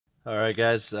Alright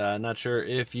guys, not sure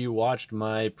if you watched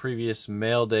my previous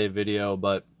mail day video,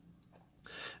 but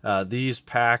these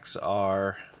packs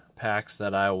are packs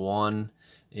that I won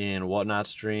in Whatnot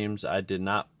streams. I did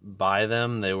not buy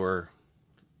them. They were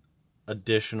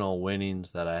additional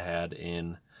winnings that I had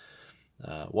in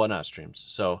Whatnot streams.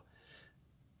 So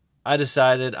I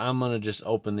decided I'm going to just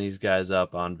open these guys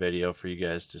up on video for you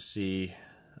guys to see.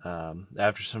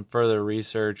 After some further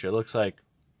research, it looks like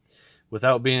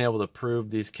without being able to prove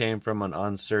these came from an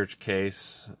unsearched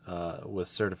case with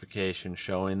certification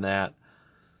showing that,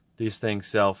 these things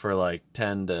sell for like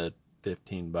 10 to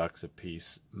 15 bucks a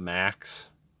piece max.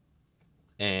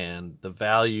 And the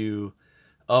value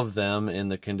of them in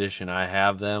the condition I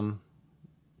have them,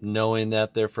 knowing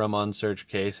that they're from unsearched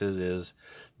cases, is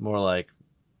more like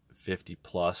 50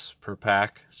 plus per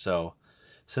pack. So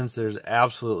since there's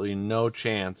absolutely no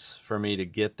chance for me to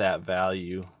get that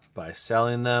value by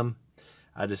selling them,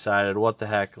 I decided, what the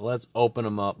heck, let's open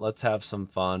them up. Let's have some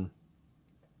fun.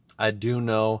 I do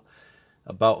know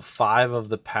about 5 of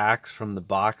the packs from the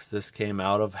box this came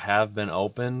out of have been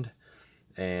opened.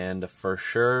 And for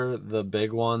sure, the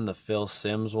big one, the Phil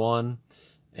Simms one,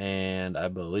 and I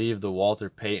believe the Walter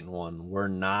Payton one were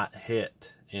not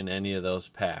hit in any of those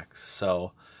packs.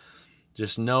 So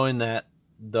just knowing that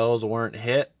those weren't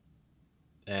hit,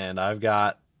 and I've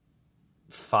got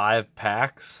 5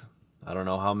 packs. I don't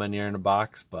know how many are in a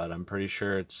box, but I'm pretty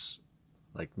sure it's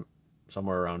like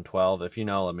somewhere around 12. If you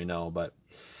know, let me know, but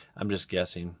I'm just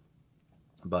guessing.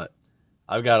 But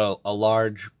I've got a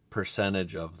large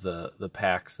percentage of the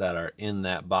packs that are in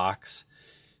that box,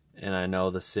 and I know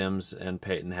the Simms and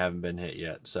Payton haven't been hit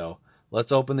yet. So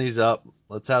let's open these up.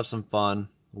 Let's have some fun.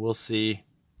 We'll see.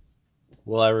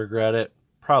 Will I regret it?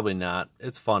 Probably not.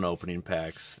 It's fun opening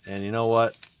packs. And you know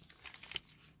what?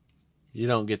 You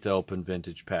don't get to open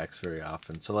vintage packs very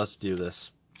often. So let's do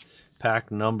this. Pack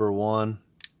number 1.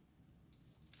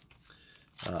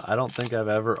 I don't think I've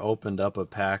ever opened up a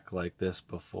pack like this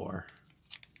before.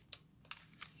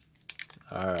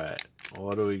 Alright,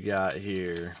 what do we got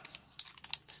here?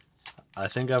 I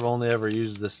think I've only ever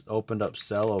used this opened up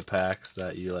cello packs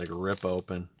that you like rip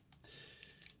open.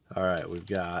 Alright, we've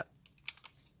got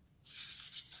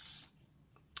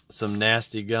some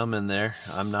nasty gum in there.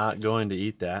 I'm not going to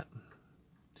eat that.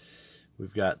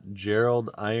 We've got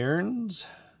Gerald Irons,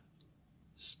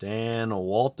 Stan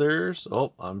Walters.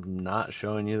 Oh, I'm not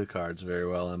showing you the cards very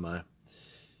well, am I?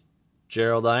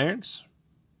 Gerald Irons,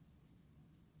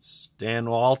 Stan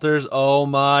Walters. Oh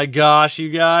my gosh, you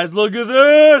guys, look at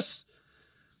this!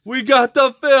 We got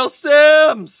the Phil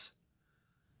Simms!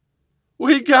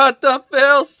 We got the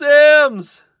Phil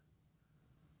Simms!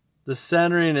 The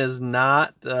centering is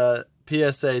not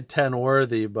PSA 10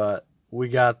 worthy, but we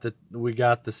got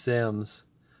the Simms.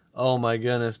 Oh my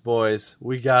goodness, boys.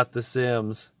 We got the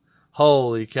Simms.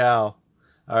 Holy cow.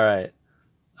 Alright.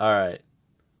 Alright.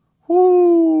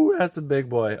 Whoo! That's a big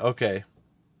boy. Okay.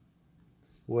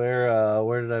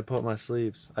 Where did I put my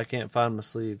sleeves? I can't find my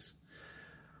sleeves.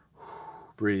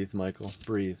 Breathe, Michael.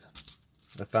 Breathe.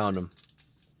 I found them.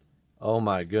 Oh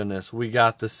my goodness. We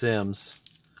got the Simms.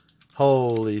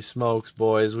 Holy smokes,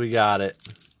 boys. We got it.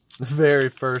 The very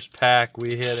first pack, we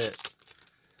hit it.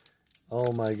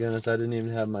 Oh my goodness, I didn't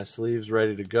even have my sleeves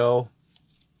ready to go.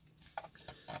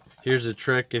 Here's a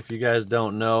trick if you guys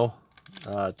don't know,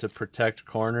 to protect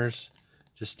corners.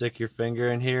 Just stick your finger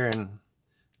in here and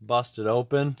bust it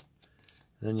open.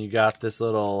 Then you got this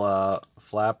little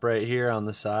flap right here on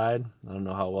the side. I don't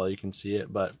know how well you can see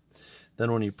it, but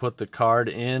then when you put the card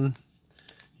in,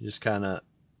 you just kind of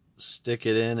stick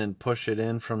it in and push it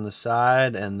in from the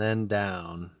side and then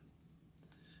down.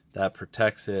 That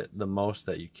protects it the most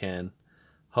that you can.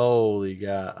 Holy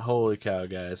cow,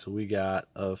 guys. We got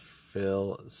a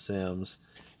Phil Simms.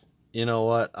 You know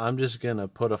what? I'm just going to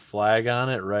put a flag on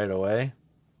it right away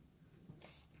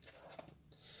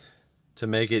to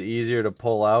make it easier to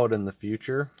pull out in the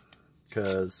future,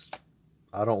 because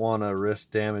I don't want to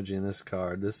risk damaging this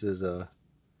card. This is a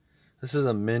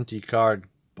minty card,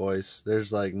 boys.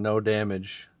 There's like no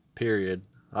damage, period.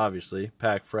 Obviously,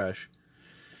 pack fresh.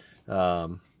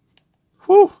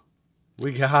 Whew!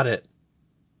 We got it.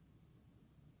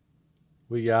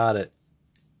 We got it.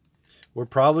 We're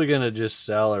probably going to just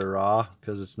sell it raw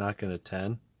because it's not going to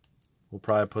 10. We'll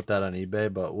probably put that on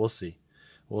eBay, but we'll see.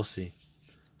 We'll see.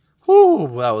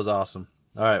 Whew, that was awesome.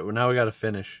 All right, well, now we got to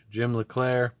finish. Jim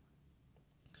LeClaire,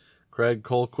 Craig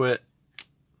Colquitt,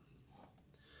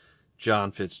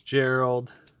 John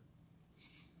Fitzgerald,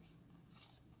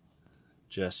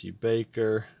 Jesse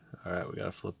Baker. All right, we got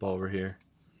to flip over here.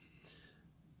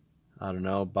 I don't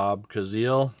know, Bob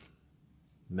Kazeel,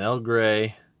 Mel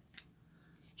Gray,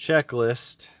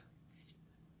 Checklist,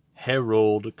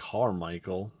 Harold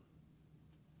Carmichael.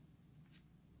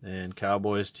 And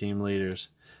Cowboys team leaders.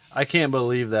 I can't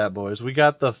believe that, boys. We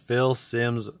got the Phil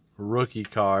Simms rookie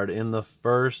card in the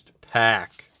first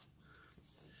pack.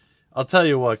 I'll tell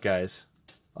you what, guys.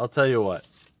 I'll tell you what.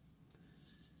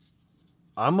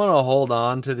 I'm going to hold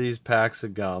on to these packs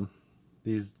of gum.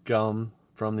 These gum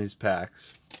from these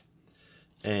packs.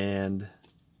 And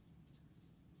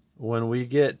when we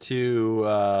get to...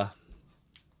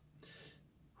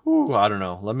 I don't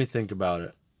know. Let me think about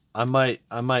it. I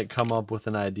might come up with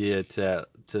an idea to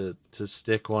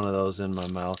stick one of those in my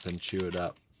mouth and chew it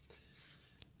up.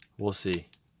 We'll see.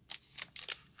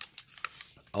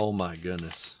 Oh my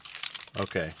goodness.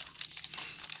 Okay.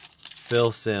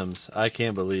 Phil Simms. I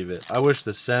can't believe it. I wish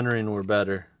the centering were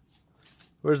better.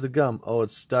 Where's the gum? Oh,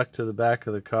 it's stuck to the back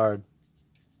of the card.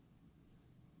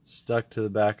 Stuck to the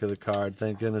back of the card.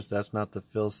 Thank goodness that's not the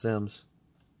Phil Simms.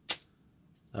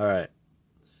 All right.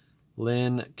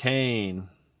 Lynn Kane.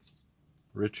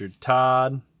 Richard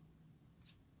Todd,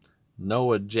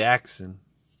 Noah Jackson,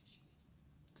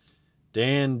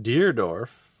 Dan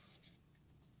Deerdorf,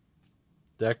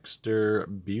 Dexter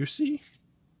Busey,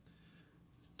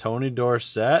 Tony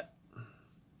Dorsett,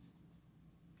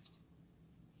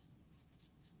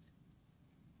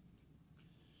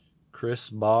 Chris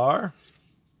Barr,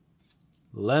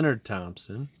 Leonard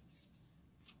Thompson,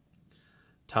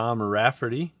 Tom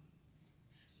Rafferty,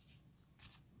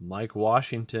 Mike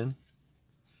Washington.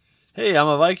 Hey, I'm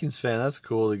a Vikings fan. That's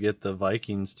cool to get the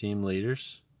Vikings team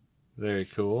leaders. Very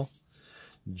cool.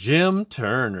 Jim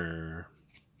Turner.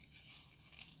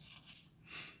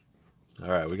 All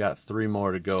right, we got 3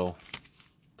 more to go.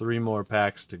 3 more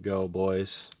packs to go,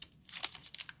 boys.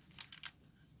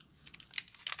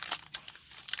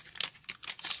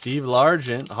 Steve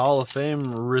Largent, Hall of Fame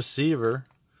receiver.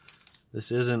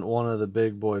 This isn't one of the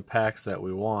big boy packs that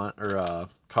we want, or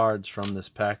cards from this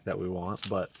pack that we want,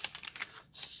 but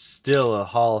still a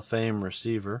Hall of Fame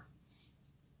receiver.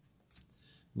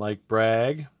 Mike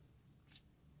Bragg,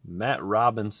 Matt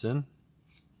Robinson,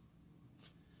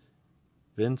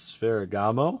 Vince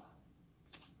Ferragamo,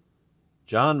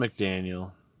 John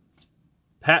McDaniel,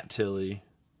 Pat Tilley,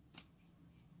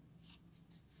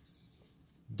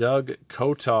 Doug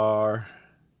Kotar,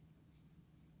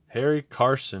 Harry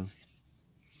Carson,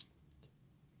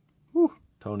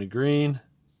 Tony Green,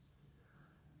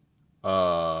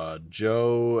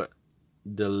 Joe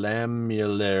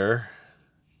Delamuleur.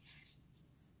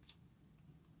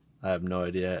 I have no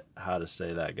idea how to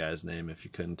say that guy's name if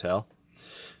you couldn't tell.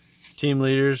 Team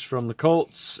leaders from the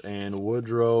Colts and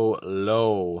Woodrow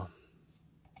Lowe.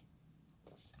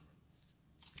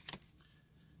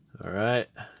 All right.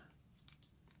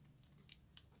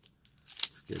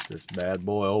 Let's get this bad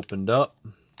boy opened up.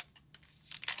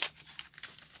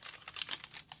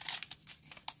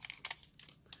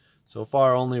 So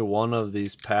far, only one of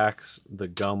these packs, the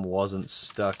gum wasn't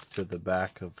stuck to the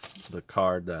back of the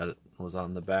card that was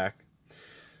on the back.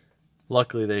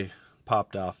 Luckily, they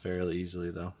popped off fairly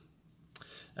easily, though.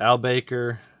 Al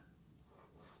Baker,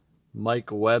 Mike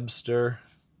Webster,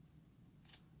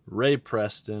 Ray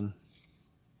Preston,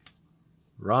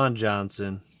 Ron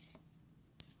Johnson,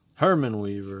 Herman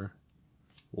Weaver,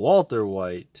 Walter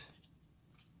White,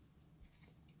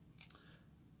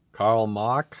 Carl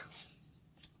Mock,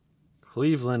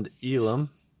 Cleveland Elam,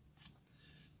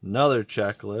 another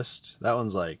checklist. That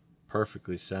one's like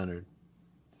perfectly centered.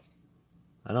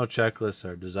 I know checklists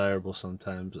are desirable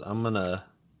sometimes. I'm gonna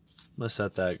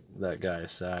set that guy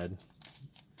aside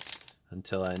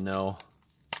until I know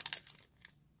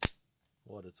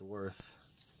what it's worth,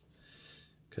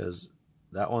 because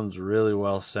that one's really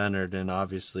well centered and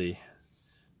obviously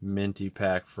minty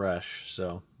pack fresh.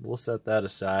 So we'll set that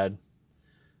aside.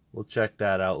 We'll check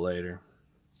that out later.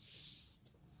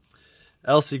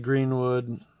 Elsie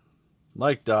Greenwood,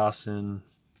 Mike Dawson,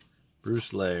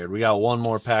 Bruce Laird. We got one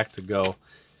more pack to go.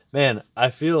 Man,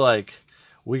 I feel like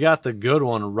we got the good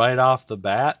one right off the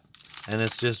bat, and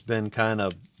it's just been kind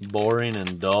of boring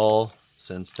and dull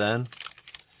since then.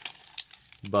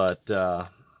 But,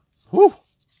 whew,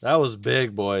 that was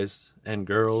big, boys and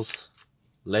girls,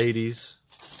 ladies.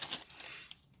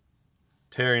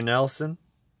 Terry Nelson,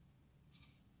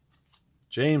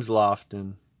 James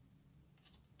Lofton,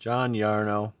 John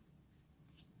Yarno,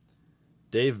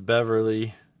 Dave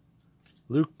Beverly,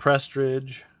 Luke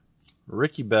Prestridge,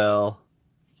 Ricky Bell,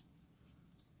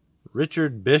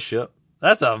 Richard Bishop.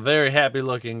 That's a very happy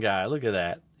looking guy. Look at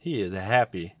that. He is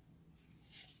happy.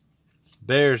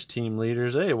 Bears team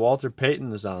leaders. Hey, Walter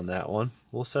Payton is on that one.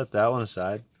 We'll set that one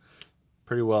aside.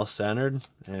 Pretty well centered,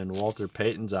 and Walter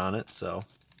Payton's on it, so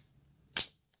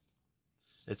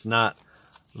it's not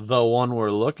the one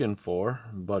we're looking for,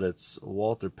 but it's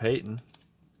Walter Payton,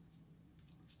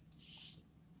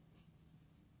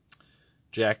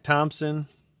 Jack Thompson,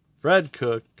 Fred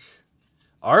Cook,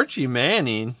 Archie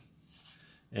Manning,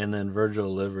 and then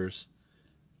Virgil Livers.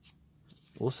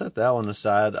 We'll set that one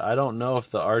aside. I don't know if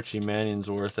the Archie Manning's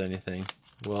worth anything.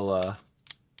 We'll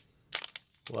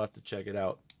have to check it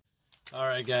out.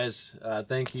 Alright guys,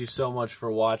 thank you so much for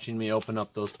watching me open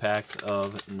up those packs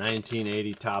of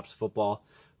 1980 Topps football.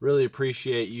 Really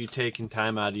appreciate you taking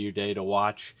time out of your day to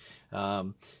watch. I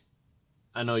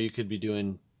know you could be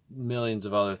doing millions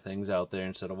of other things out there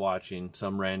instead of watching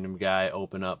some random guy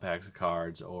open up packs of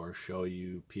cards or show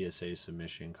you PSA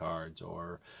submission cards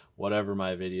or whatever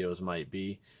my videos might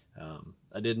be.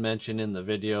 I did mention in the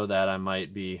video that I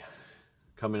might be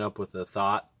coming up with a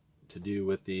thought to do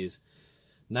with these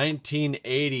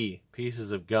 1980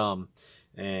 pieces of gum,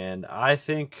 and I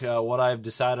think what I've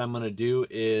decided I'm going to do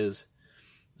is,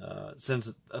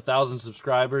 since 1,000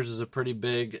 subscribers is a pretty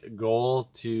big goal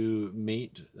to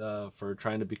meet for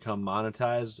trying to become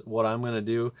monetized, what I'm going to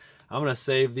do, I'm going to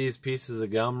save these pieces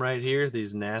of gum right here,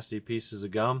 these nasty pieces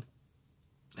of gum,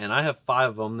 and I have 5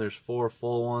 of them. There's 4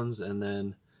 full ones and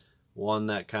then one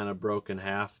that kind of broke in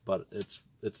half, but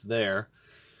it's there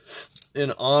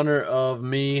in honor of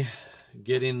me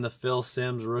getting the Phil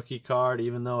Simms rookie card,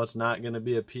 even though it's not going to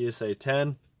be a PSA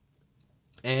 10.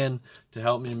 And to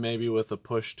help me maybe with a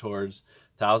push towards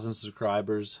 1,000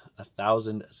 subscribers,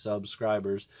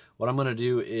 what I'm going to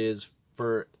do is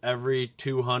for every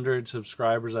 200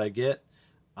 subscribers I get,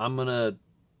 I'm going to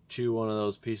chew one of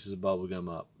those pieces of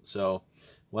bubblegum up. So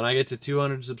when I get to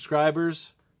 200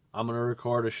 subscribers, I'm going to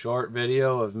record a short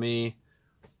video of me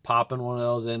popping one of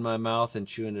those in my mouth and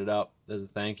chewing it up as a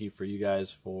thank you for you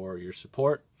guys for your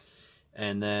support.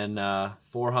 And then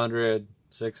 400,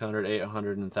 600,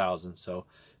 800, and 1,000. So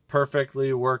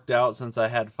perfectly worked out since I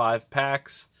had 5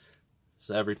 packs.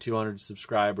 So every 200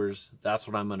 subscribers, that's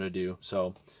what I'm going to do.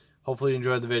 So hopefully you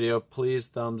enjoyed the video. Please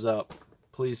thumbs up.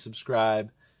 Please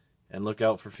subscribe. And look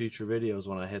out for future videos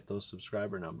when I hit those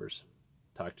subscriber numbers.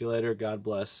 Talk to you later. God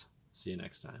bless. See you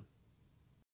next time.